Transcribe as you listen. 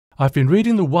I've been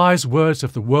reading the wise words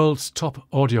of the world's top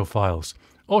audiophiles,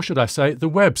 or should I say the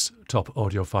web's top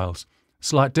audiophiles.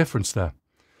 Slight difference there.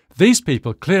 These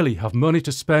people clearly have money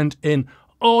to spend in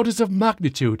orders of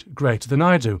magnitude greater than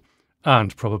I do,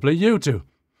 and probably you do.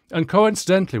 And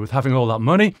coincidentally, with having all that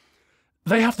money,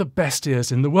 they have the best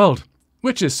ears in the world,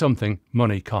 which is something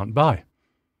money can't buy.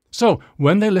 So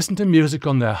when they listen to music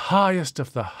on their highest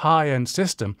of the high-end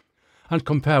system and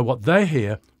compare what they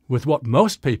hear with what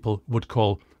most people would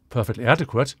call perfectly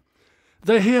adequate,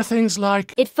 they hear things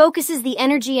like, "It focuses the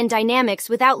energy and dynamics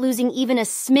without losing even a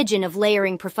smidgen of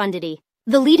layering profundity.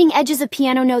 The leading edges of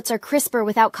piano notes are crisper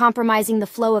without compromising the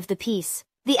flow of the piece.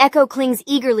 The echo clings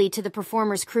eagerly to the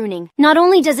performer's crooning. Not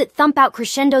only does it thump out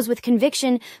crescendos with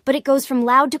conviction, but it goes from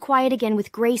loud to quiet again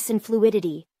with grace and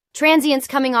fluidity. Transients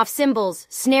coming off cymbals,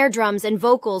 snare drums, and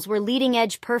vocals were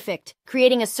leading-edge perfect,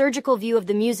 creating a surgical view of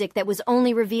the music that was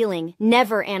only revealing,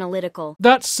 never analytical."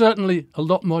 That's certainly a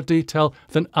lot more detail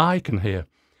than I can hear.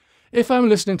 If I'm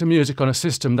listening to music on a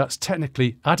system that's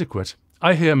technically adequate,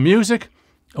 I hear music,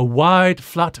 a wide,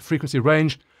 flat frequency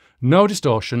range, no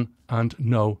distortion, and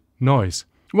no noise.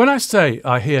 When I say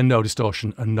I hear no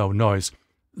distortion and no noise,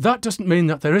 that doesn't mean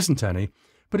that there isn't any,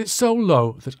 but it's so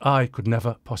low that I could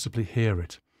never possibly hear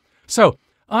it. So,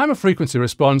 I'm a frequency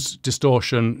response,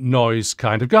 distortion, noise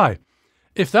kind of guy.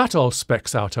 If that all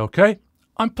specs out okay,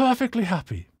 I'm perfectly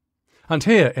happy. And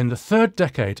here, in the third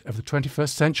decade of the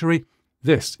 21st century,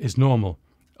 this is normal.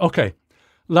 Okay,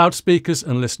 loudspeakers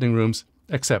and listening rooms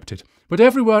accepted. But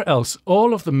everywhere else,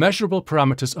 all of the measurable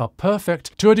parameters are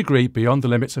perfect to a degree beyond the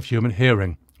limits of human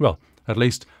hearing. Well, at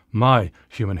least my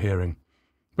human hearing.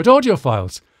 But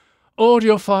audiophiles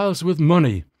with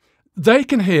money, they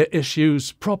can hear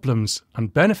issues, problems,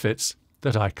 and benefits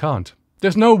that I can't.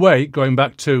 There's no way going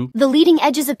back to, "The leading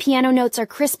edges of piano notes are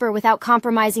crisper without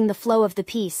compromising the flow of the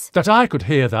piece." that I could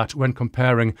hear that when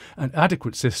comparing an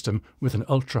adequate system with an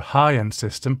ultra-high-end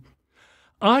system.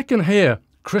 I can hear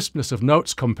crispness of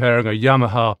notes comparing a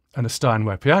Yamaha and a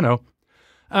Steinway piano,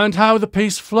 and how the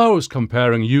piece flows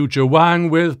comparing Yu Zhe Wang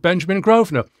with Benjamin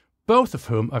Grosvenor, both of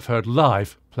whom I've heard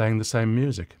live playing the same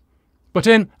music. But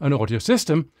in an audio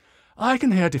system, I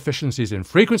can hear deficiencies in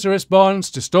frequency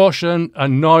response, distortion,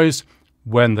 and noise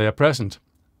when they are present.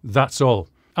 That's all.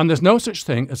 And there's no such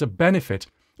thing as a benefit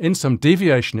in some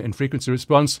deviation in frequency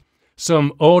response,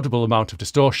 some audible amount of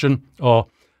distortion, or,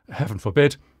 heaven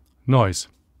forbid, noise.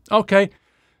 Okay,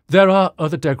 there are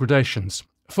other degradations.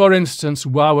 For instance,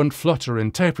 wow and flutter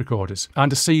in tape recorders,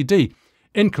 and a CD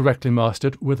incorrectly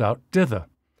mastered without dither.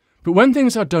 But when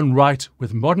things are done right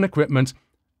with modern equipment,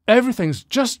 everything's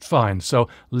just fine, so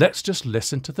let's just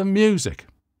listen to the music.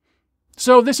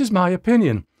 So this is my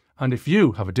opinion, and if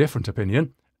you have a different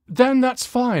opinion, then that's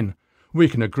fine. We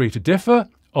can agree to differ,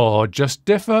 or just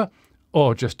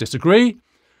disagree,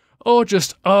 or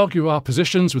just argue our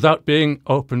positions without being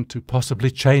open to possibly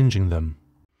changing them.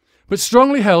 But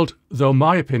strongly held though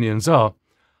my opinions are,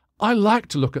 I like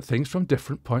to look at things from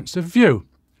different points of view.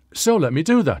 So let me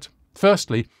do that.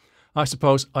 Firstly, I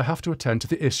suppose I have to attend to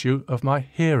the issue of my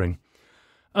hearing.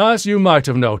 As you might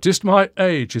have noticed, my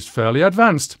age is fairly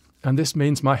advanced, and this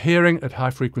means my hearing at high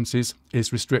frequencies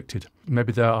is restricted.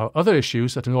 Maybe there are other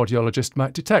issues that an audiologist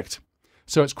might detect.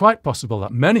 So it's quite possible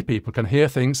that many people can hear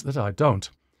things that I don't.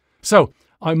 So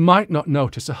I might not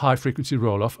notice a high frequency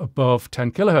roll-off above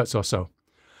 10 kHz or so.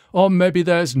 Or maybe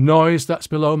there's noise that's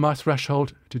below my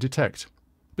threshold to detect.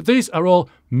 But these are all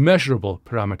measurable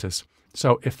parameters.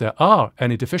 So if there are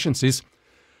any deficiencies,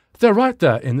 they're right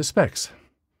there in the specs.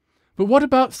 But what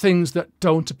about things that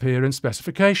don't appear in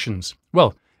specifications?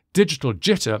 Well, digital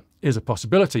jitter is a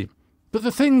possibility, but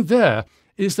the thing there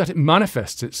is that it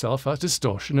manifests itself as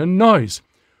distortion and noise,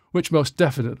 which most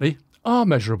definitely are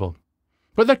measurable.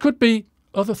 But there could be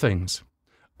other things,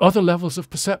 other levels of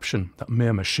perception that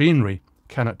mere machinery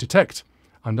cannot detect,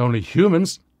 and only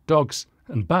humans, dogs,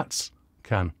 and bats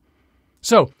can.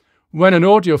 So, when an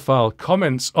audiophile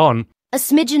comments on "a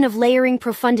smidgen of layering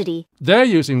profundity," they're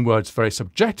using words very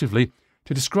subjectively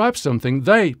to describe something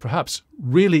they perhaps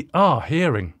really are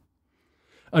hearing.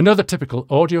 Another typical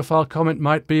audiophile comment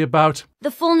might be about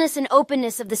 "the fullness and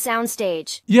openness of the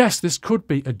soundstage." Yes, this could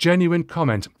be a genuine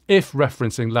comment if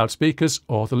referencing loudspeakers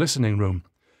or the listening room.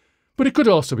 But it could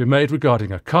also be made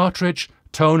regarding a cartridge,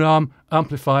 tone arm,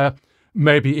 amplifier,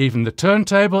 maybe even the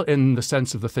turntable in the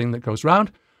sense of the thing that goes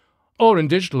round. Or in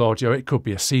digital audio, it could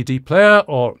be a CD player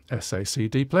or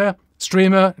SACD player,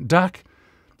 streamer, DAC.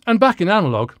 And back in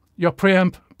analog, your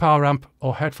preamp, power amp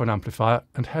or headphone amplifier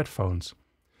and headphones.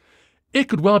 It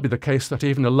could well be the case that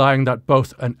even allowing that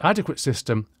both an adequate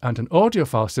system and an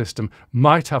audiophile system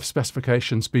might have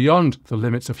specifications beyond the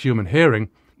limits of human hearing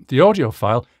the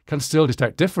audiophile can still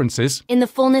detect differences in the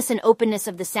fullness and openness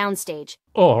of the soundstage,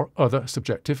 or other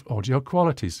subjective audio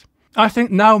qualities. I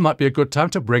think now might be a good time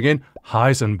to bring in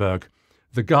Heisenberg,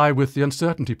 the guy with the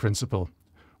uncertainty principle,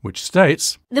 which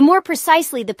states, the more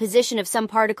precisely the position of some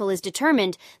particle is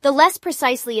determined, the less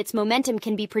precisely its momentum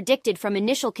can be predicted from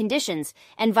initial conditions,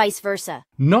 and vice versa.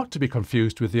 Not to be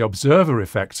confused with the observer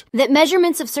effect. That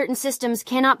measurements of certain systems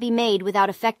cannot be made without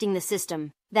affecting the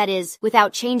system. That is,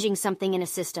 without changing something in a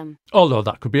system. Although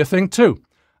that could be a thing too.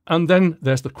 And then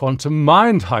there's the quantum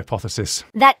mind hypothesis.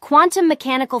 That quantum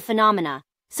mechanical phenomena,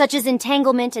 such as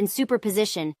entanglement and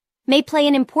superposition, may play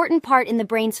an important part in the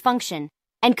brain's function,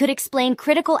 and could explain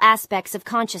critical aspects of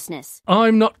consciousness.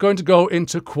 I'm not going to go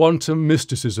into quantum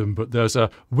mysticism, but there's a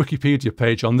Wikipedia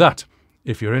page on that,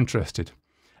 if you're interested.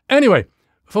 Anyway,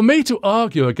 for me to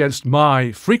argue against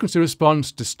my frequency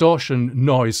response, distortion,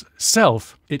 noise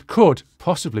self, it could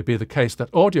possibly be the case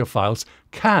that audiophiles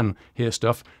can hear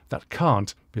stuff that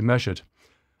can't be measured.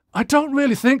 I don't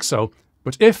really think so,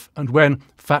 but if and when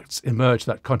facts emerge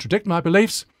that contradict my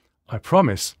beliefs, I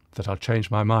promise that I'll change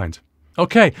my mind.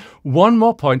 Okay, one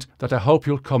more point that I hope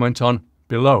you'll comment on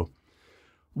below.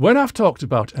 When I've talked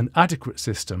about an adequate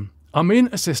system, I mean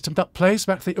a system that plays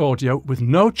back the audio with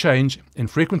no change in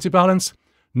frequency balance,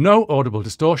 no audible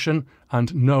distortion,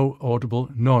 and no audible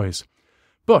noise.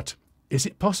 But is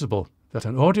it possible that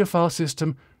an audiophile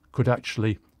system could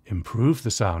actually improve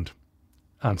the sound?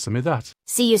 Answer me that.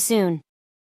 See you soon.